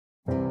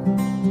Welcome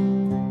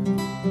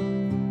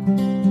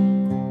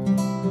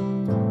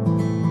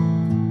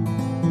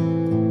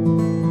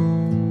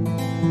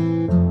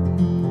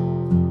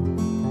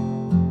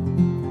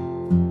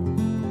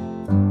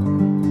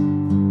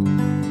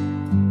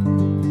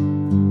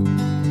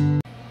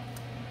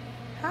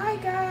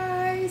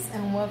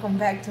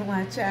back to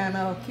my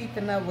channel,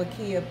 Keeping Up with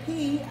Kia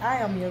P. I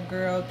am your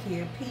girl,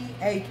 Kia P,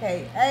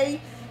 aka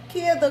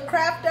Kia the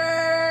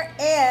Crafter,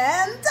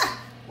 and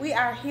we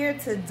are here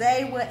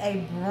today with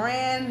a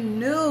brand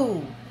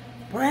new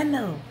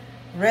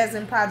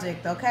resin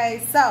project.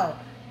 Okay, so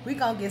we're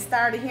gonna get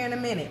started here in a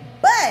minute,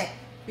 but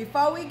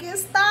before we get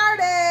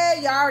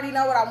started, y'all already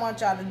know what I want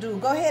y'all to do.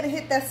 Go ahead and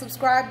hit that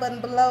subscribe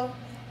button below.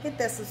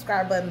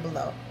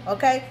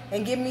 Okay,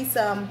 and give me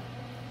some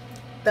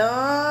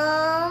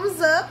thumbs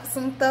up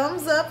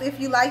if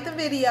you like the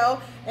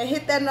video, and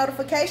hit that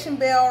notification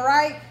bell,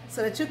 right,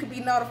 so that you can be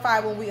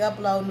notified when we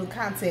upload new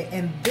content.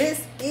 And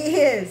this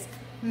is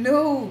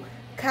new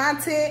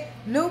content,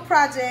 new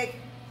project,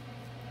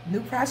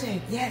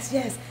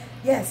 yes.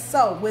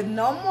 So with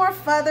no more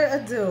further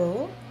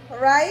ado,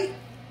 right,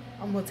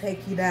 I'm gonna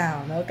take you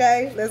down.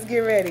 Okay, let's get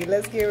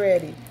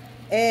ready,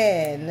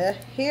 and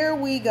here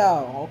we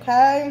go.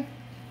 Okay,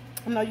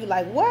 I know you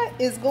like, what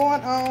is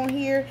going on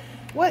here?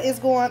 What is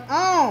going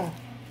on?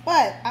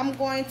 But I'm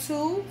going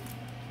to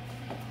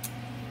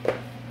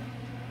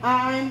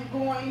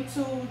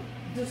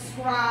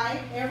describe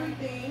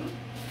everything.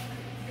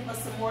 Give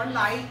us some more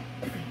light.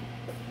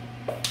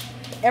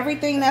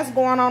 Everything that's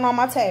going on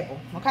my table.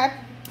 Okay.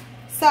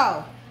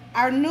 So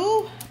our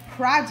new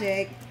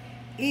project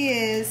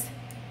is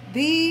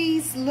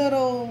these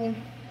little,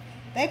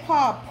 they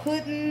call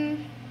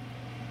pudding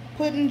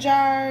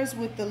jars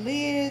with the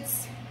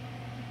lids,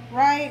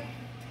 right?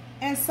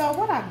 And so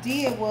what I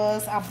did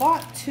was I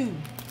bought two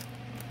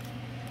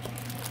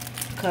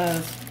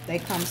because they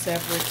come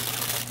separate.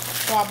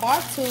 So I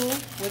bought two,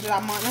 which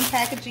I'm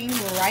unpackaging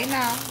right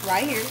now,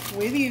 right here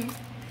with you,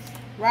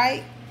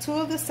 right? Two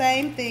of the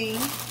same thing.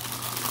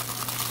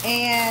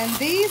 And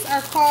these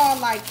are called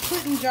like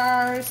pudding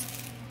jars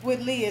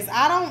with lids.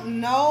 I don't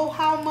know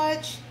how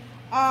much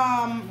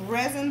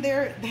resin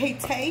they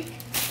take,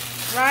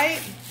 right?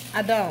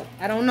 I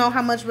don't know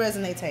how much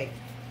resin they take.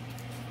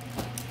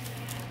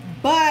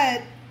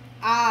 But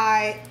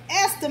I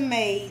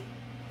estimated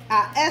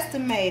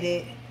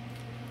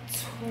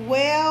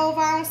 12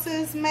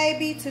 ounces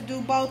maybe to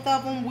do both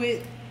of them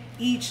with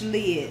each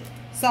lid.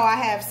 So I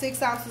have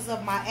 6 ounces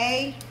of my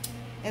A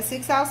and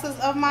 6 ounces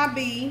of my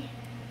B.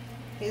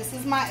 This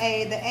is my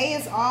A. The A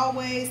is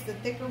always the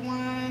thicker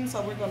one,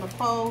 so we're going to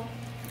pour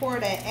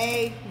that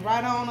A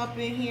right on up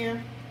in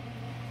here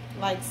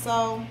like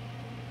so.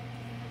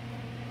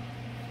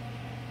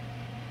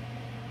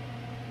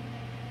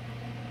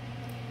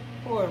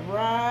 Pour it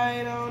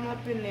right on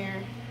up in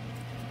there,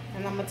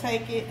 and I'm gonna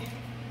take it,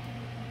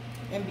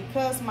 and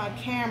because my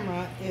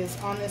camera is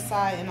on this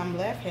side and I'm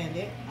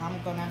left-handed,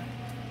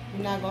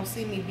 you're not gonna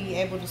see me be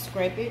able to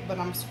scrape it, but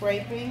I'm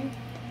scraping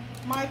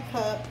my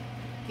cup,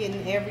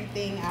 getting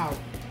everything out.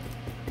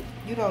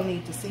 You don't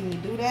need to see me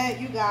do that.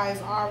 You guys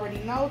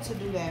already know to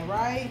do that,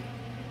 right?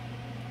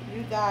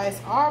 You guys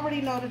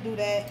already know to do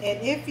that.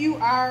 And if you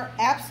are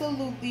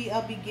absolutely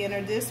a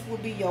beginner, this will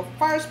be your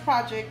first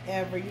project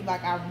ever. You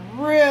like, I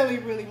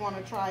really want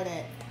to try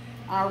that.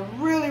 I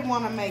really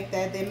want to make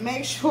that. Then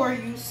make sure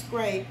you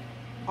scrape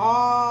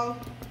all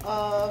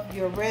of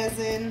your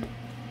resin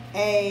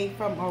A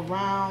from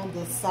around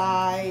the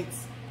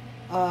sides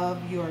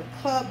of your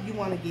cup. You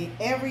want to get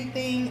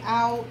everything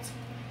out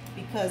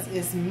because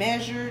it's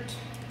measured.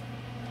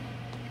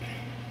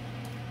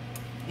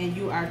 And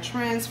you are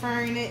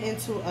transferring it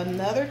into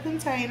another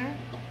container,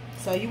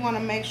 so you want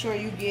to make sure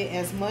you get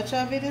as much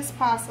of it as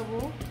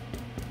possible.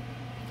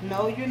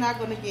 No, you're not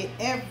going to get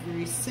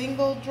every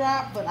single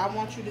drop, but I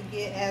want you to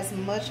get as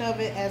much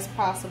of it as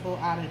possible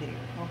out of there,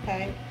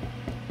 okay?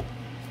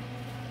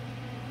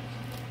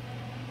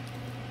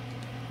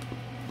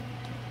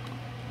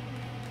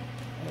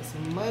 As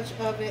much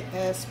of it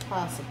as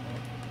possible.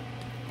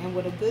 And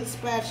with a good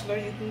spatula,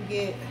 you can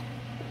get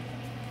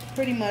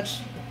pretty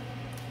much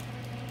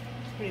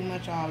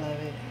all of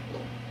it.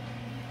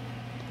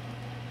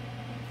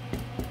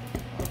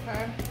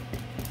 Okay,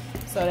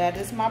 so that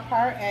is my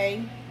part A.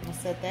 I'm gonna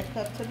set that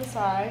cup to the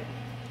side.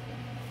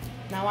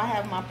 Now I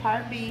have my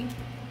part B.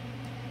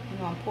 I'm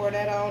gonna pour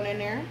that on in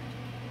there.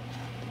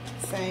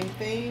 Same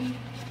thing,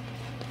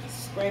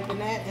 scraping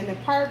that. And the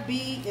part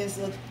B is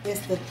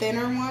the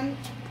thinner one.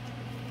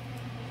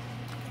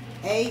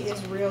 A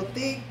is real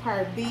thick,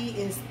 part B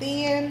is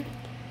thin,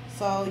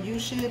 so you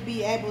should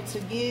be able to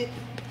get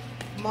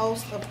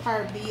most of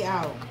part B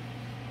out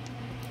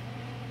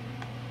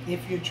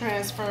if you're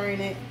transferring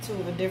it to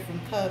a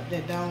different cup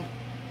that don't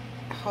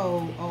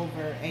hold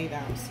over 8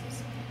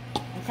 ounces.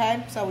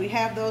 Okay, so we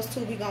have those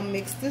two. We're gonna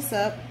mix this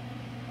up.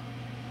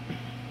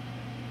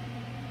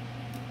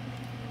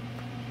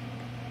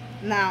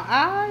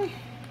 Now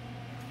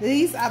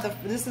this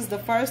is the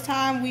first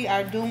time we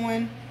are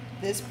doing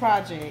this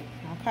project.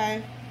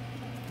 Okay,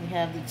 we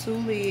have the two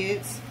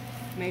lids.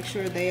 Make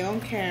sure they on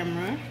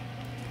camera,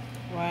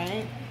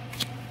 right?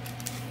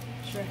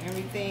 Make sure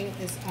everything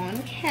is on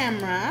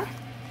camera.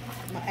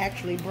 I'm gonna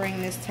actually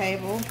bring this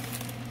table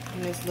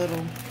and this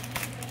little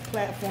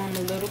platform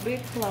a little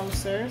bit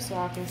closer so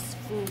I can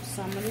scoot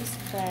some of this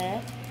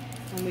back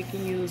and we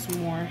can use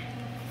more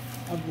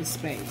of the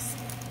space.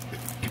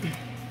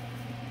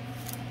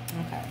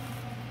 Okay.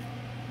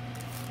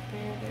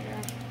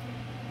 There.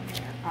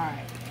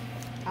 Alright.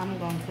 I'm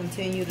going to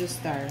continue to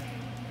stir.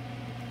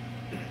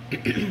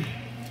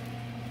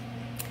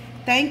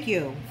 Thank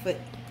you for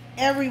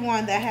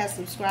everyone that has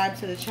subscribed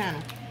to the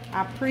channel.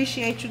 I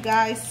appreciate you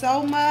guys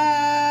so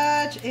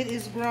much. It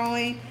is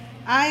growing.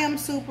 I am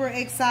super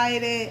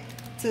excited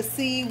to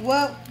see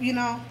what,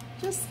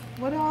 just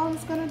what all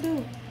it's going to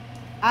do.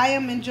 I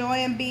am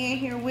enjoying being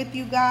here with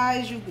you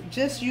guys.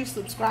 You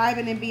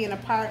subscribing and being a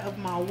part of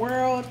my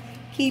world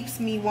keeps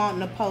me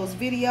wanting to post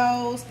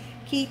videos,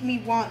 keep me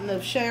wanting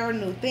to share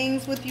new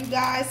things with you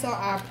guys. So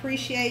I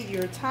appreciate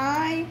your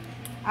time.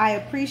 I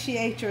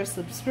appreciate your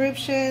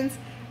subscriptions.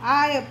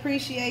 I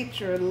appreciate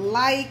your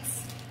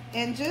likes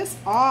and just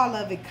all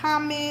of it.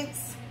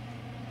 Comments.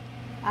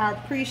 I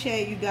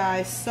appreciate you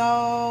guys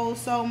so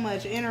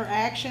much.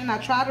 Interaction. I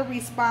try to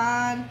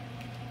respond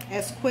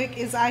as quick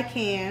as I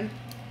can.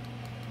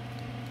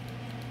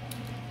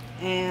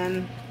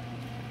 And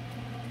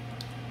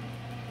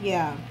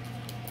yeah,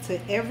 to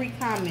every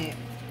comment,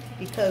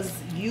 because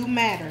you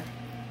matter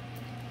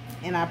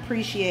and I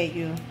appreciate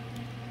you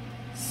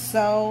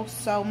so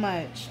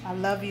much. I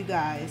love you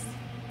guys.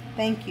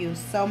 Thank you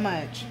so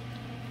much.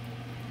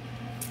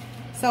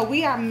 So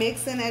we are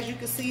mixing. As you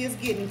can see, it's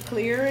getting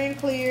clearer and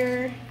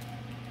clearer,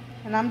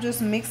 and I'm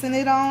just mixing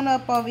it on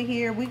up over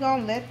here. We're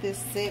gonna let this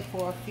sit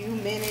for a few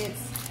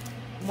minutes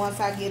once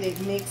I get it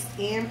mixed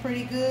in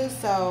pretty good.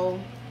 So,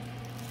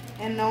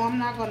 and no, I'm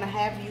not gonna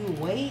have you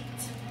wait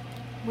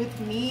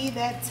with me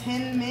that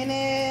 10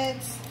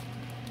 minutes.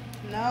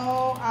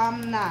 No,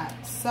 I'm not.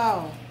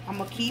 So I'm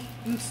gonna keep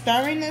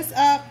stirring this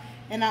up,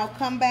 and I'll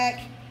come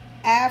back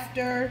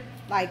after,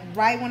 like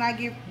right when I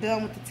get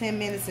done with the 10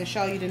 minutes, and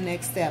show you the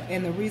next step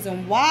and the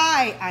reason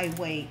why I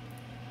wait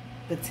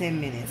the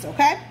 10 minutes.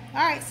 Okay?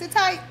 All right, sit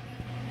tight.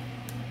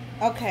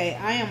 Okay,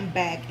 I am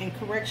back, and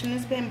correction,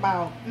 it's been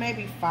about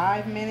maybe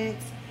 5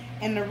 minutes.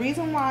 And the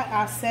reason why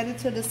I set it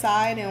to the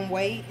side and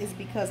wait is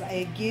because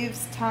it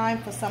gives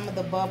time for some of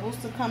the bubbles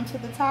to come to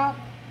the top.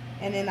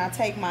 And then I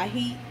take my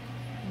heat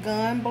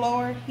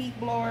blower,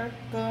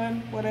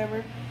 gun,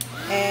 whatever,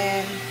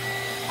 and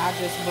I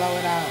just blow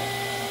it out.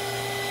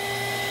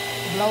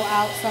 Blow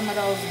out some of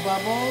those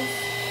bubbles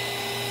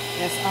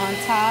that's on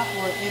top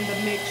or in the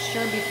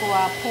mixture before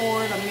I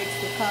pour it or mix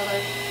the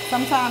color.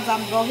 Sometimes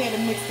I'm go ahead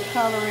and mix the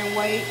color and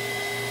wait,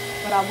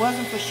 but I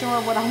wasn't for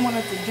sure what I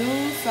wanted to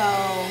do,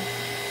 so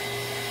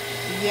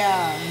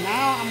yeah,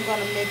 now I'm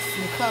gonna mix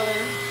some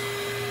color.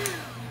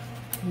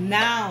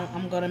 Now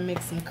I'm gonna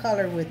mix some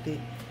color with it.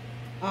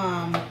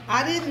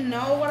 I didn't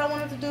know what I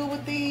wanted to do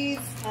with these.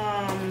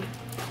 I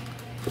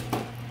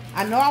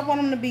know I want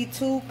them to be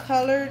two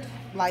colored,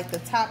 like the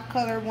top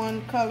color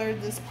one color,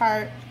 this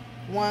part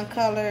one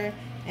color,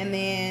 and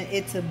then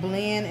it to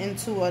blend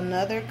into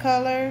another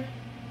color.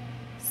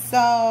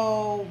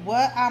 So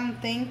what I'm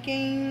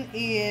thinking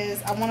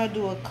is I want to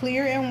do a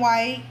clear and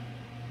white,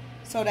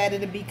 so that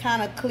it'll be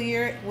kind of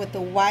clear with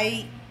the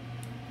white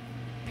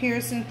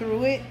piercing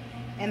through it,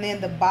 and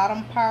then the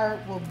bottom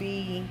part will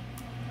be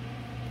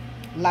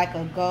like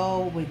a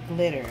gold with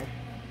glitter.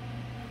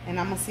 And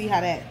I'm gonna see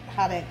how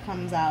that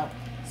comes out.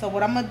 So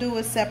what I'm gonna do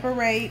is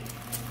separate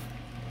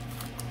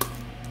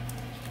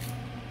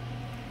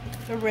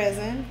the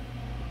resin.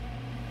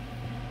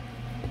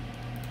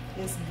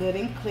 It's good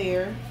and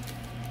clear.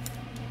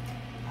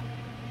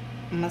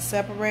 I'm gonna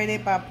separate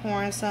it by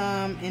pouring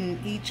some in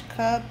each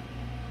cup.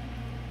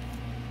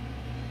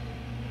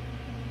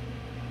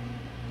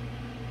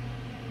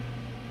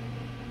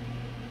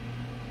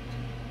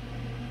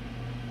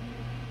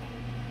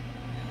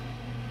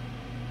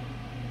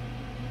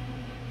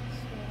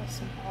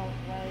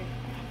 Right.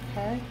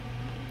 Okay.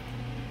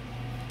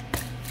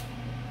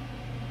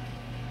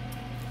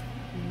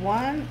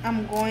 One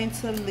I'm going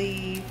to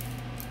leave.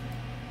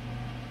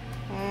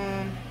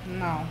 No,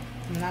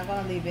 I'm not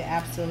gonna leave it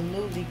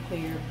absolutely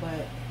clear,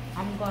 but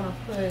I'm gonna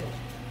put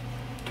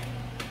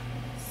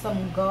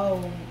some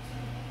gold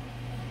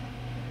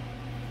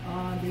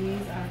on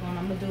these.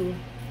 I'm gonna do.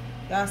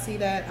 Y'all see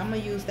that? I'm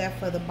gonna use that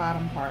for the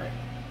bottom part.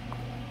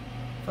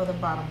 For the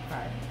bottom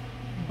part.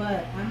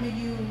 But I'm going to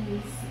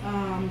use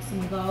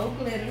some gold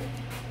glitter,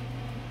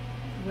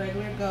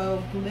 regular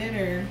gold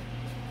glitter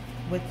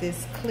with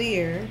this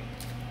clear.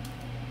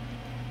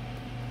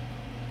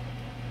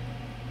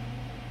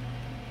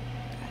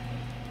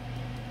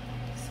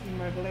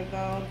 Some regular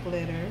gold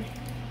glitter,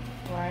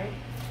 right?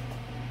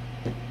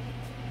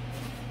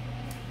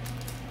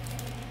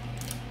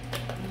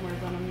 And we're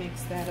going to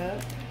mix that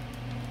up.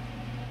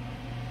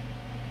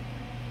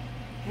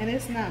 And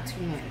it's not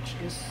too much.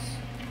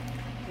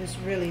 It's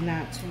really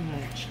not too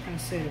much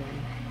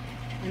considering.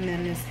 And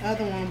then this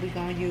other one we're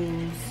gonna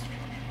use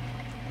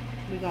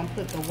we're gonna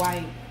put the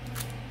white.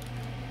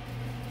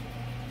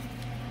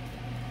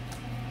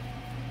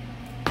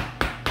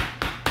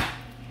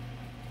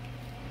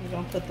 We're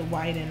gonna put the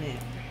white in it.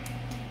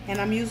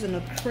 And I'm using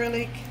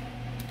acrylic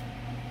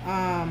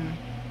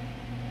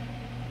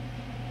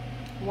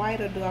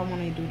white, or do I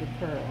want to do the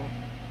pearl?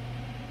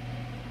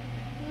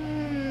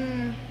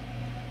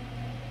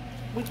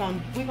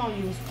 We're gonna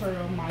use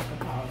pearl mica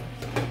powder.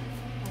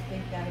 I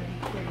think that'll be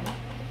pretty.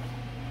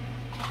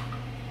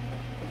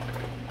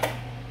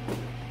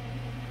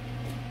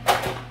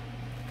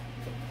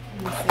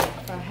 Let me see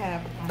if I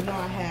have. I know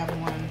I have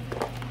one.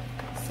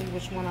 See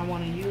which one I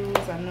want to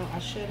use. I know I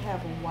should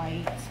have a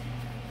white.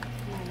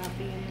 Might not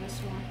be in this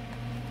one.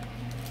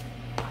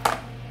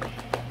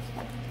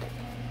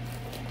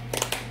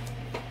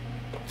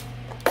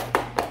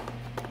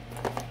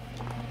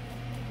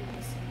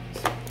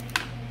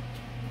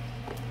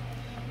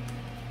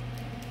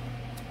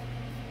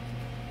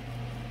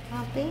 I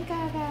think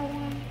I got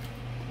one.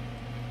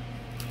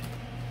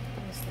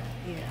 What's that?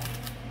 Yeah.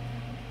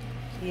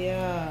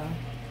 Yeah.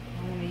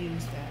 I want to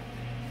use that.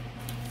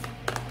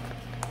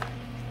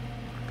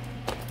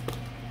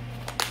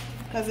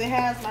 Because it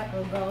has like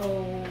a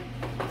gold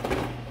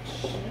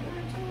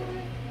shimmer to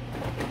it.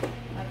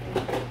 Like a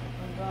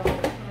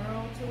gold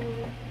pearl to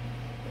it.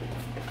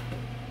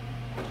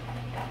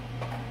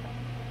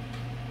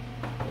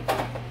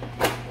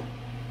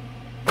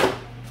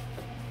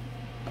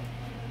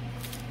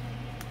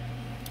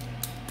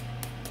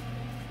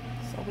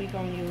 So we're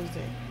going to use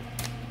it.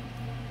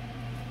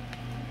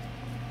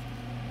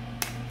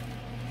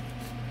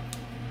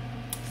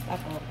 It's like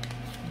a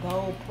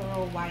gold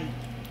pearl white.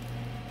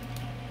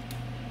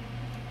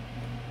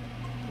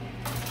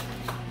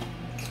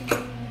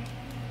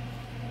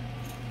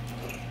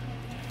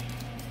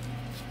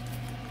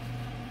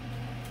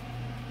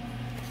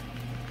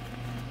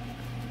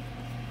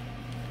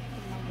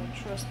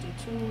 Trusty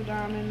tool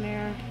down in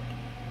there,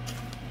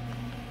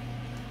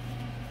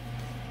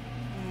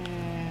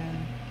 and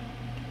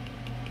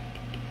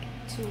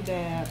 2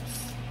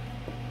 dabs.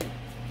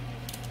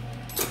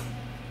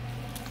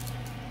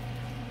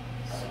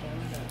 Stir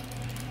it up.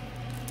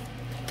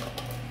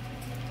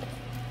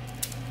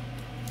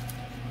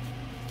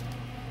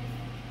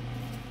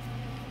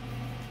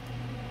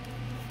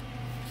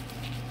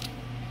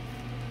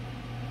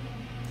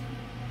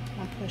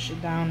 I'll push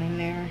it down in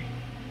there.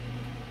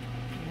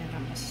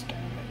 Stir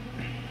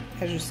it.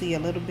 As you see, a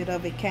little bit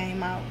of it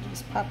came out,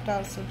 just popped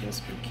out, so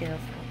just be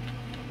careful.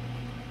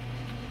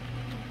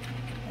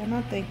 And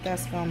I think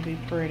that's gonna be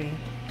pretty.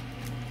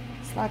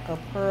 It's like a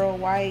pearl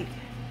white.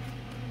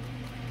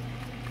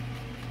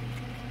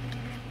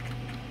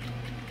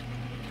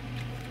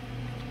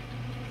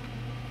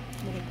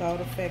 Little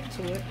gold effect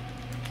to it.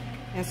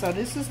 And so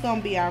this is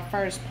gonna be our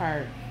first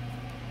part.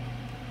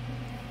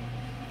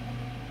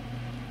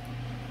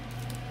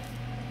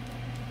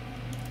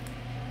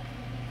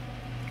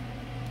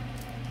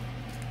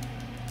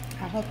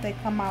 I hope they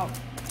come out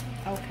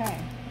okay,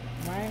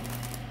 right?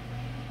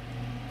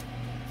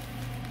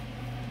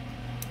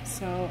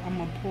 So I'm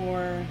gonna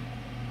pour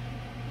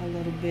a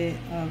little bit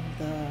of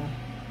the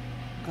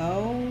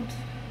gold.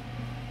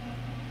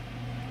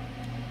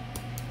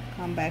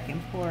 Come back and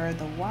pour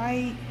the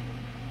white.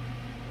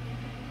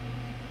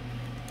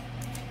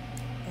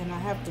 And I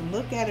have to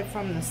look at it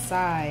from the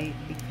side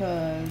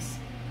because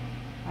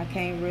I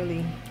can't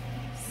really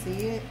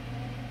see it.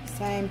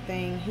 Same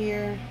thing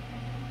here.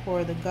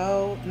 Pour the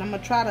gold, and I'm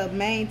gonna try to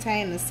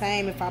maintain the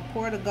same. If I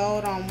pour the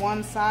gold on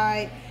one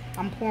side,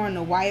 I'm pouring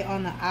the white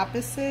on the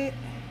opposite.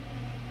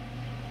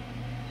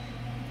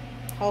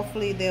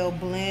 Hopefully they'll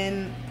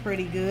blend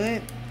pretty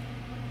good.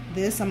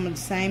 This, I'm gonna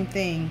same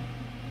thing.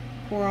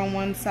 Pour on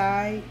one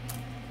side,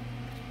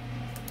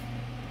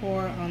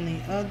 pour on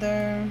the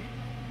other,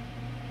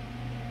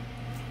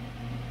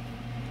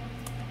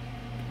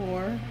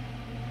 pour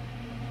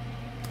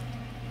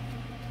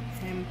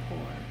and pour.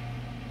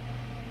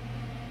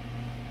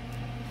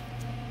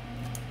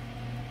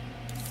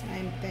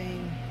 Same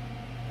thing.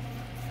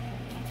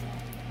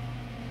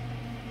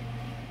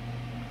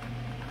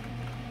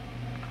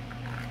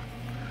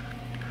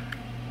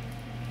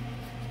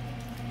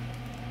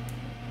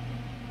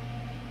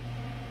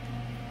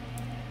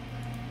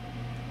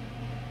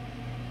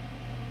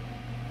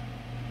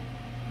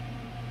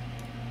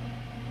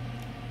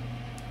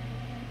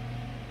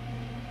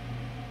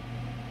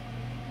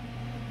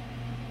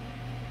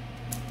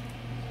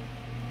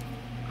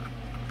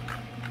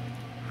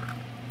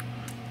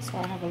 So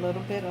I have a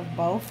little bit of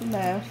both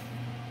left.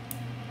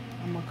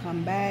 I'm gonna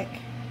come back.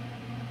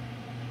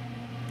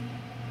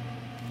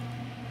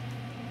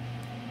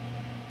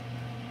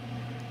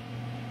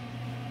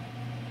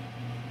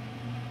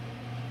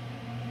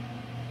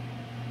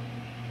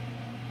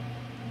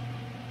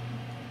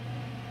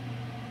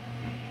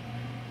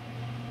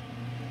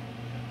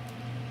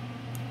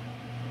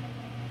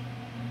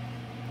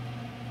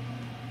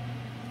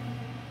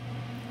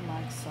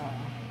 Like so.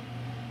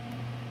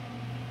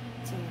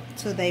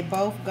 Till they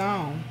both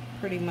gone,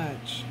 pretty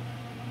much.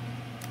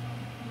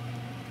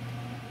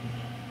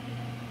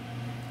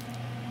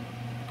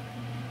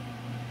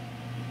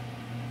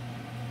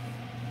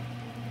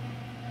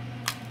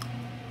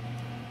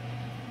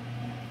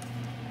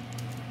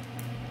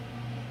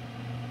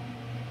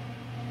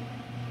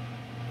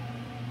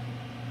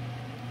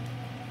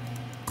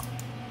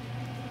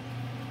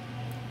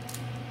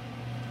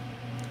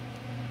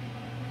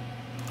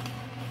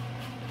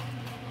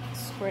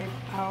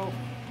 scrape out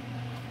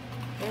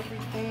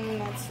everything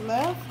that's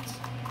left.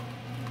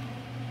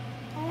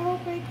 I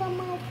hope they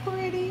come out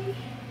pretty.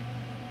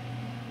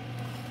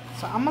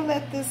 So I'm gonna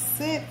let this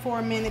sit for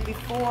a minute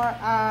before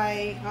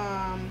I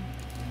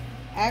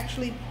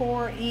actually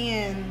pour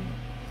in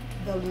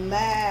the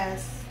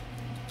last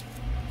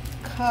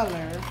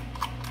color.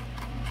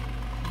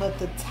 But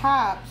the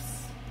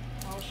tops,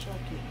 I'll show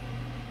you.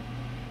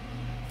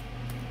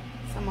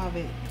 Some of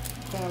it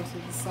fell to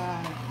the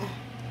side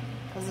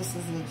because this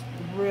is a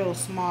real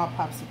small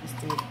popsicle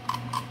stick.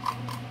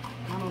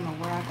 I don't know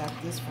where I got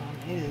this from.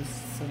 It is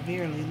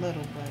severely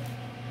little, but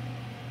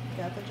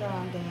got the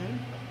job done.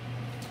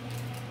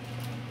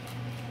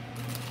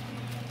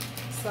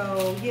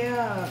 So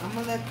yeah, I'm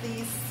gonna let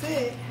these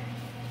sit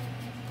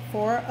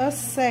for a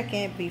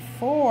second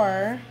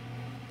before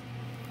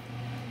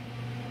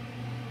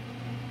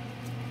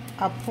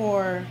I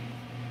pour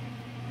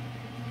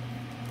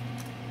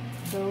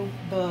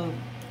the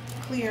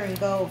clear and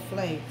gold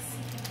flakes.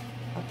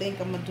 I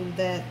think I'm gonna do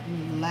that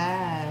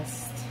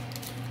last,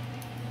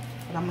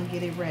 but I'm gonna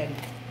get it ready.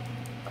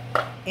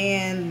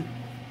 And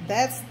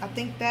I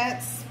think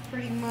that's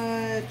pretty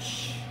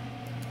much,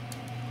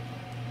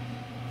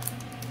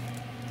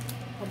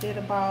 I did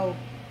about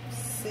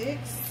 6,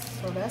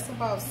 so that's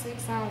about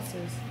 6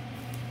 ounces.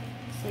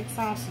 6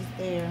 ounces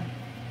there.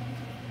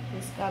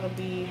 It's gotta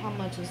be, how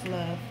much is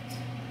left?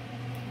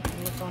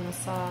 Look on the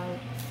side.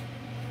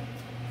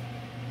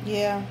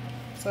 Yeah,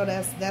 so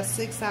that's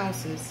 6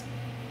 ounces.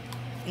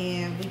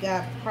 And we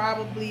got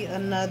probably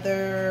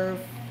another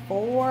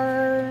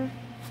 4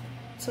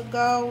 to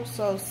go.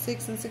 So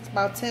 6 and 6,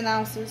 about 10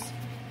 ounces,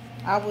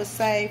 I would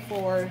say,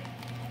 for,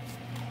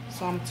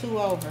 so I'm 2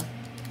 over.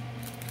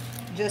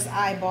 Just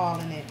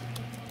eyeballing it.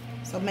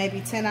 So maybe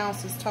 10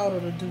 ounces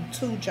total to do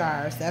 2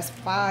 jars. That's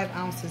 5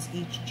 ounces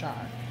each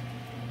jar.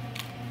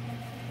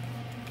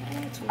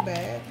 Not too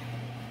bad.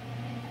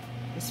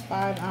 It's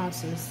 5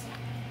 ounces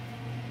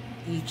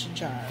each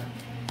jar.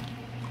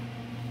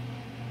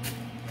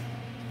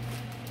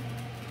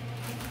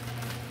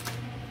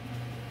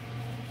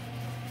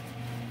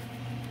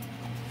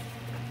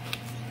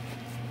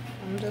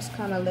 I'm just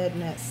kind of letting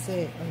that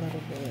sit a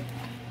little bit.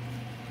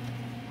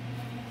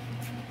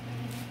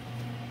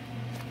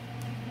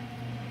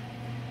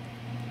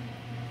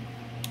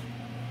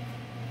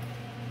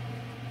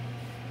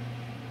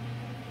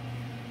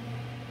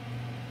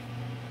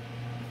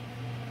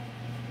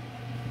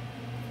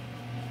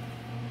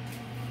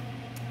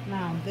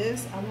 Now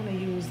this, I want to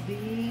use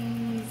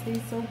these. They're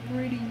so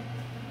pretty.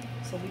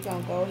 So we're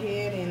going to go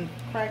ahead and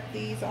crack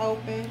these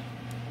open.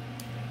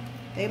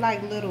 They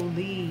like little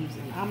leaves,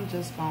 and I'm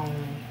just going to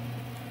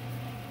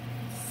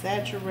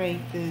saturate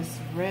this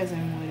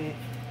resin with it,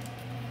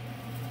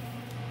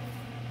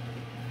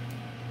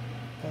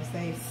 because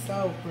they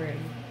so pretty.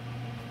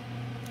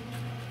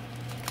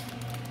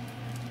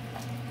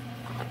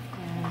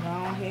 And go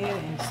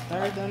ahead and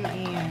stir them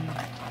in.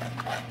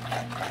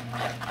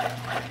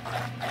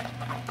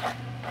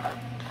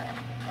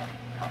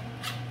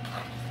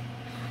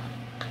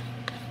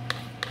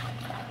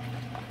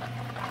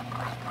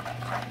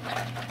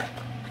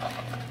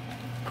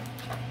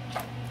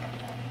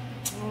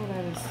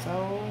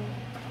 So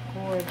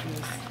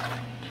gorgeous.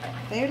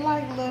 They're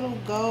like little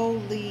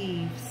gold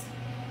leaves,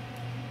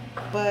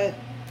 but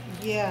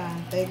yeah,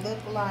 they look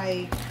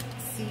like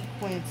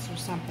sequins or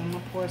something. I'm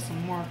gonna pour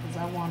some more because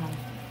I want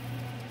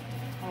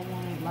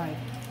it like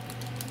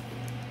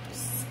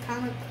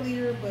kind of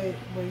clear, but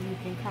where you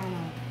can kind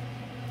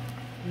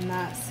of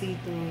not see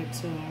through it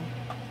too.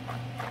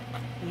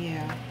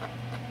 Yeah,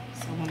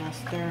 so when I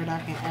stir it, I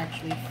can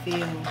actually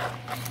feel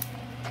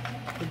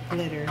the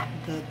glitter,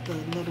 the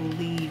little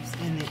leaves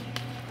in it.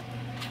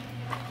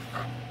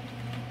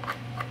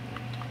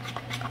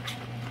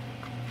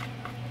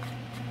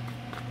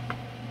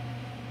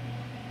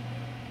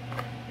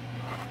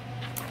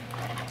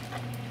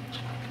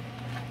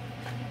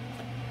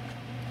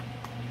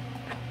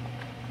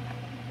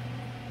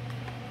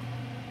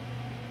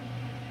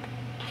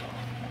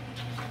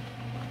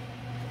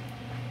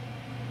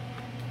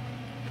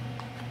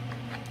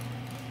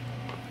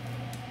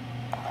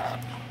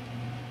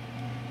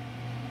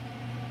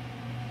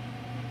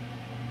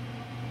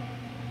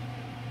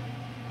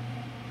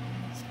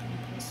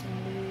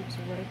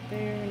 Right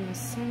there in the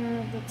center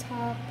of the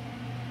top.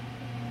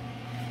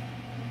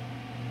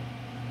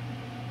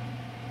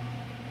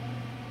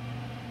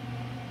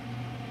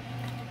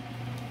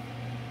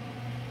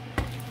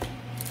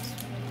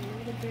 Just a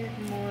little bit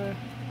more,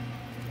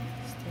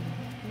 just a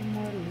few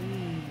more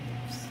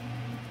leaves.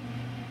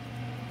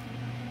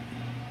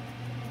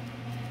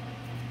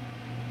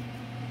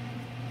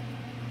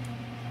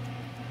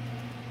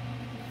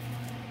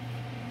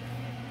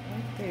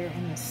 Right there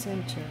in the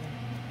center.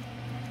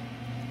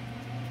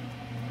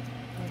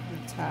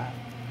 Top.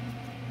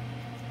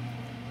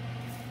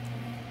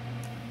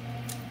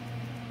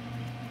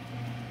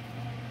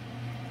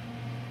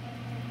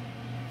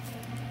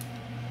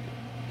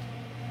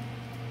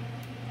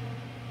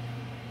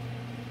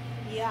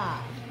 Yeah,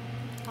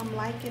 I'm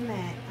liking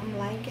that. I'm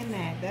liking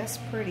that. That's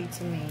pretty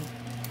to me.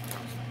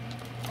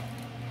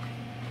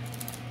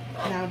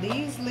 Now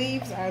these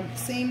leaves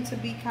seem to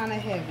be kind of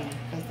heavy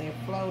because they're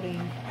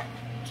floating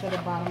to the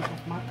bottom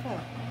of my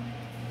cup.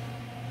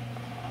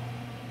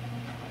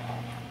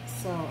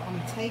 So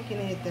I'm taking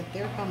it that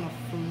they're gonna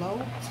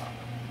float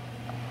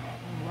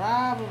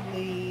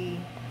probably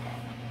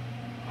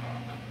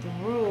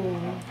through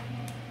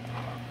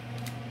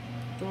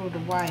the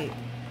white.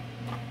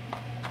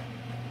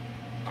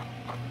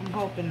 I'm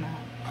hoping not.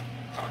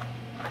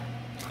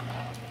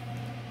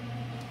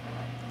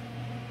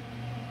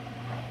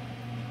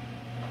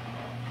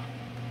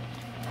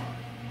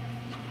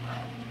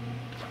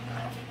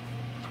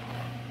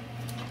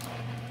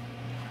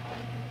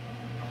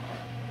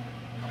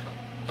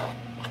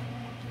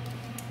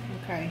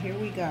 Okay, here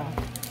we go.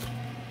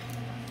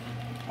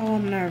 Oh,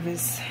 I'm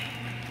nervous.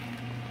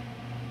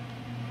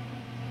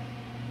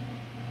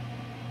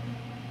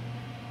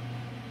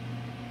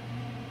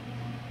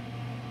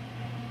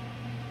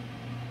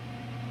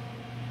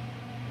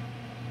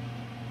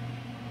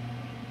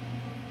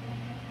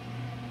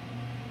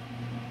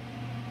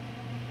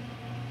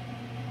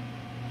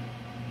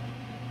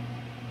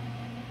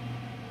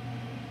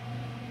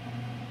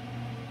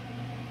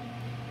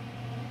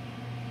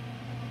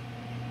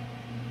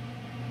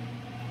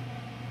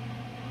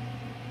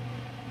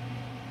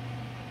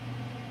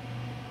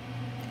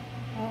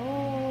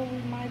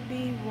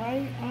 Be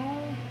right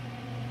on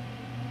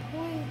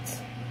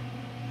point.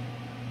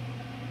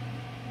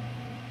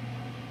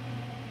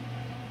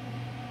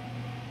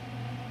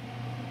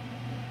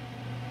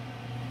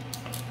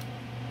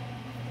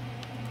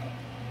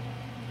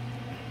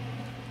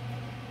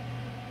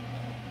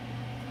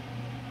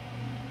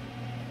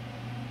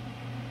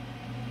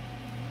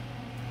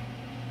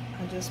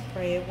 I just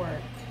pray it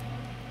work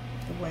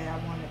the way I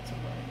want it to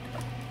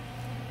work.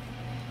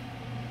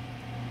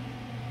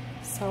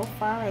 So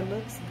far it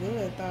looks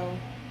good though.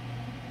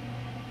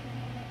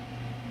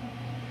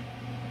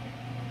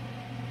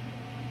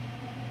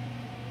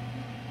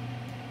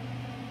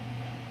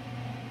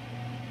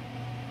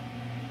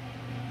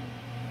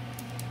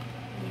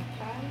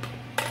 Okay.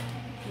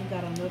 We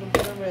got a little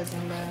bit of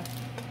resin left.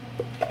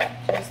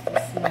 Just a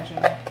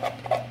smidgen.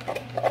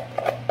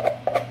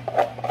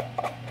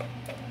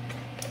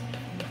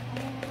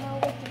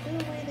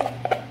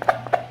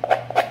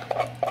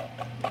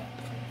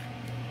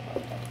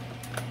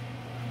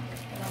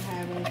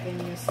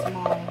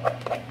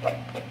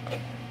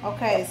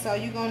 Okay, so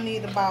you're gonna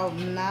need about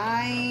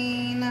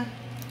nine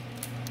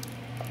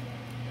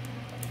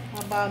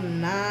about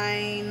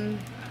 9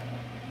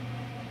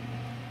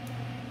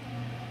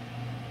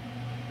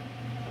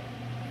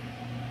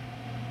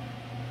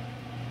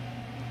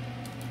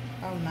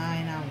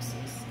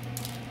 ounces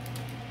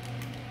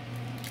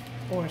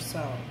or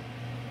so.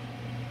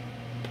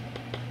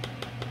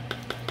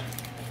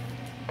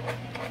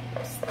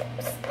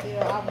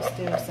 Still, I would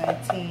still say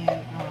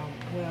 10.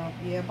 Well,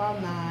 yeah,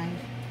 about 9,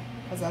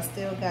 because I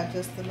still got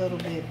just a little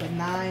bit, but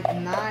 9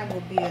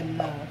 will be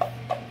enough.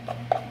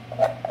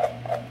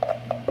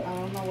 I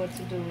don't know what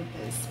to do with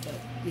this, but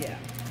yeah.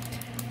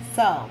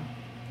 So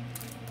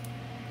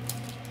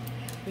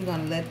we're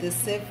gonna let this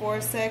sit for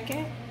a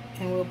second,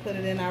 and we'll put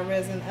it in our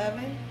resin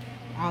oven.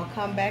 I'll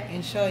come back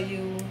and show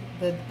you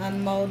the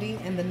unmolding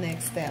and the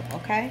next step.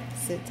 Okay,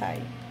 sit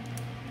tight.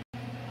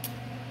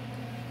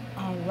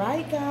 All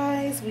right,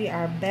 guys, we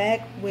are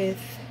back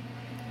with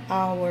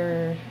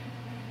our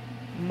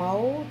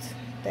mold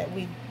that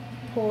we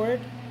poured.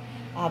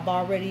 I've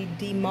already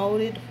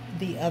demolded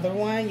the other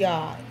one.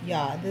 Y'all,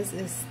 this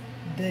is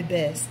the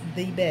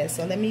best.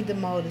 So let me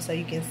demold it so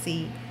you can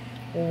see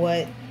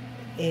what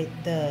it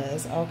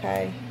does.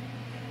 Okay,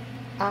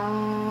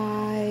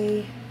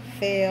 I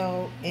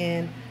fell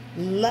in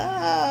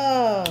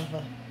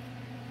love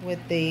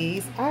with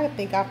these. I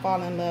think I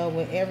fall in love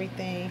with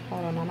everything.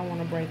 Hold on, I don't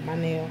want to break my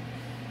nail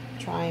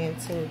trying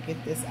to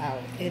get this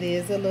out. It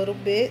is a little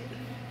bit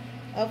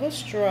of a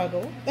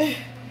struggle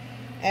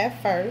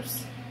at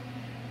first,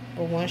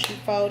 but once you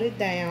fold it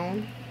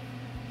down,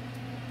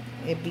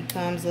 it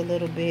becomes a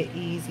little bit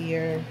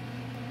easier.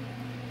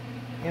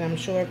 And I'm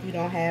sure if you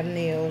don't have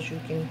nails, you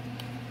can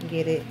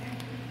get it.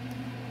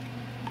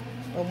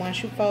 But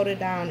once you fold it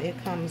down,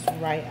 it comes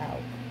right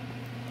out.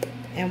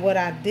 And what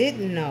I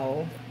didn't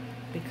know,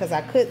 because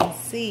I couldn't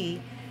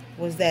see,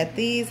 was that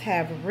these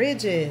have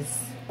ridges.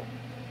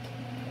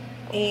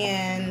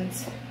 And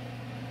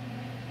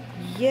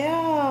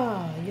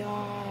yeah,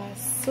 y'all,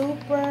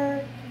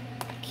 super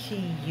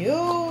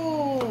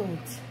cute.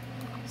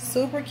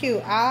 Super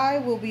cute. I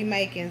will be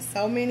making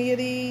so many of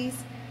these.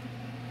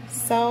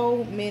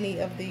 So many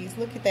of these.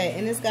 Look at that.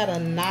 And it's got a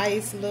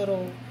nice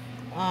little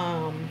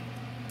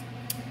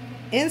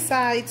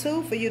inside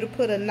too, for you to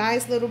put a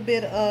nice little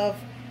bit of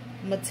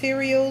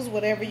materials,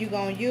 whatever you're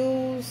gonna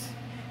use.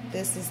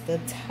 This is the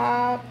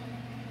top.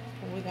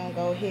 We're gonna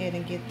go ahead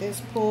and get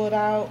this pulled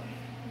out.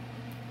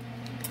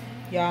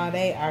 Y'all,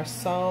 they are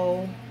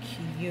so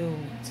cute.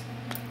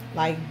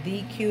 Like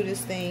the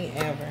cutest thing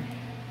ever.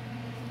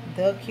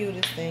 The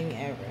cutest thing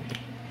ever.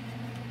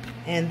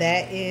 And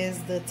that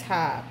is the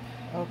top.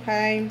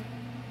 Okay.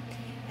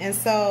 And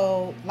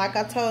so, like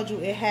I told you,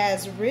 it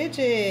has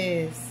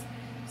ridges.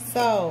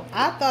 So,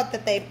 I thought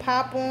that they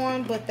pop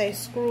on, but they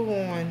screw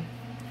on.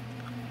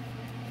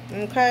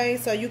 Okay,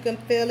 so you can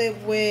fill it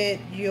with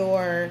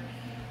your,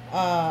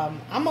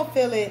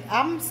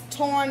 I'm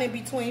torn in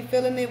between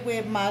filling it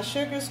with my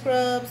sugar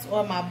scrubs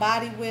or my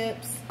body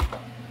whips.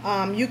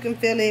 You can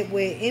fill it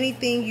with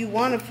anything you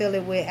want to fill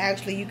it with.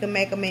 Actually, you can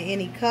make them in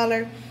any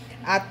color.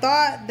 I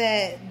thought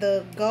that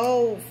the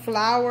gold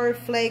flour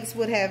flakes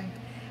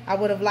I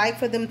would have liked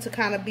for them to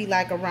kind of be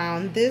like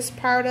around this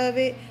part of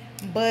it,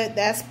 but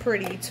that's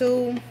pretty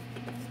too.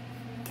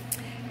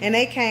 And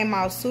they came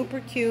out super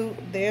cute.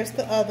 There's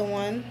the other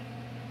one.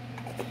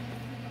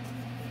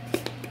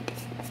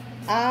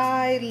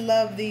 I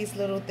love these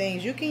little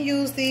things. You can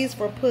use these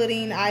for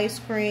pudding, ice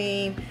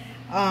cream,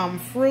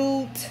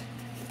 fruit,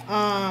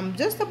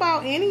 just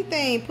about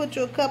anything. Put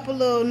you a couple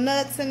little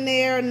nuts in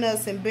there,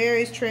 nuts and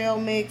berries, trail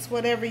mix,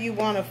 whatever you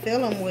want to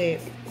fill them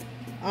with.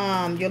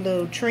 Your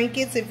little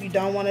trinkets, if you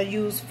don't want to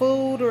use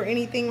food or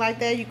anything like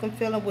that, you can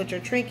fill them with your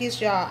trinkets.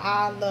 Y'all,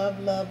 I love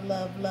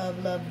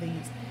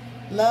these.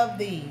 Love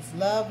these.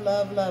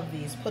 Love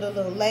these. Put a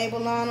little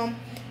label on them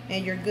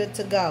and you're good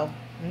to go.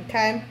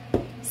 Okay,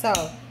 so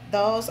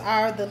those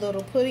are the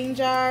little pudding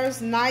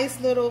jars. Nice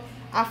little,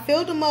 I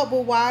filled them up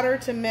with water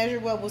to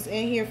measure what was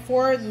in here.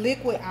 4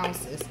 liquid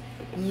ounces.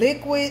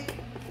 Liquid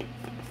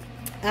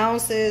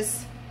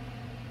ounces.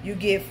 You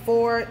get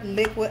 4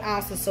 liquid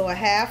ounces. So a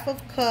half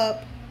of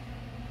cup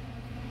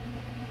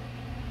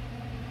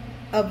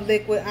of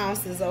liquid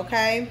ounces,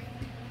 okay?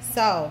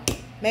 So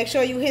make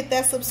sure you hit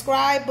that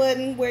subscribe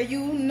button where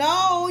you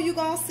know you're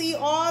gonna see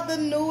all the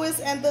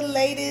newest and the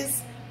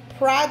latest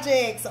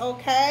projects,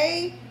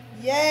 okay?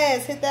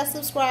 Yes, hit that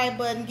subscribe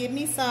button, give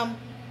me some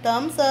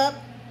thumbs up,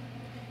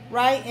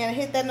 right? And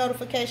hit that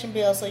notification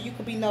bell so you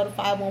can be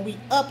notified when we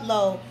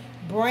upload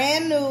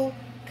brand new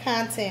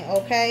content,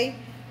 okay?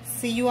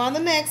 See you on the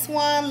next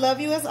one. Love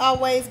you as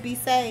always. Be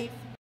safe.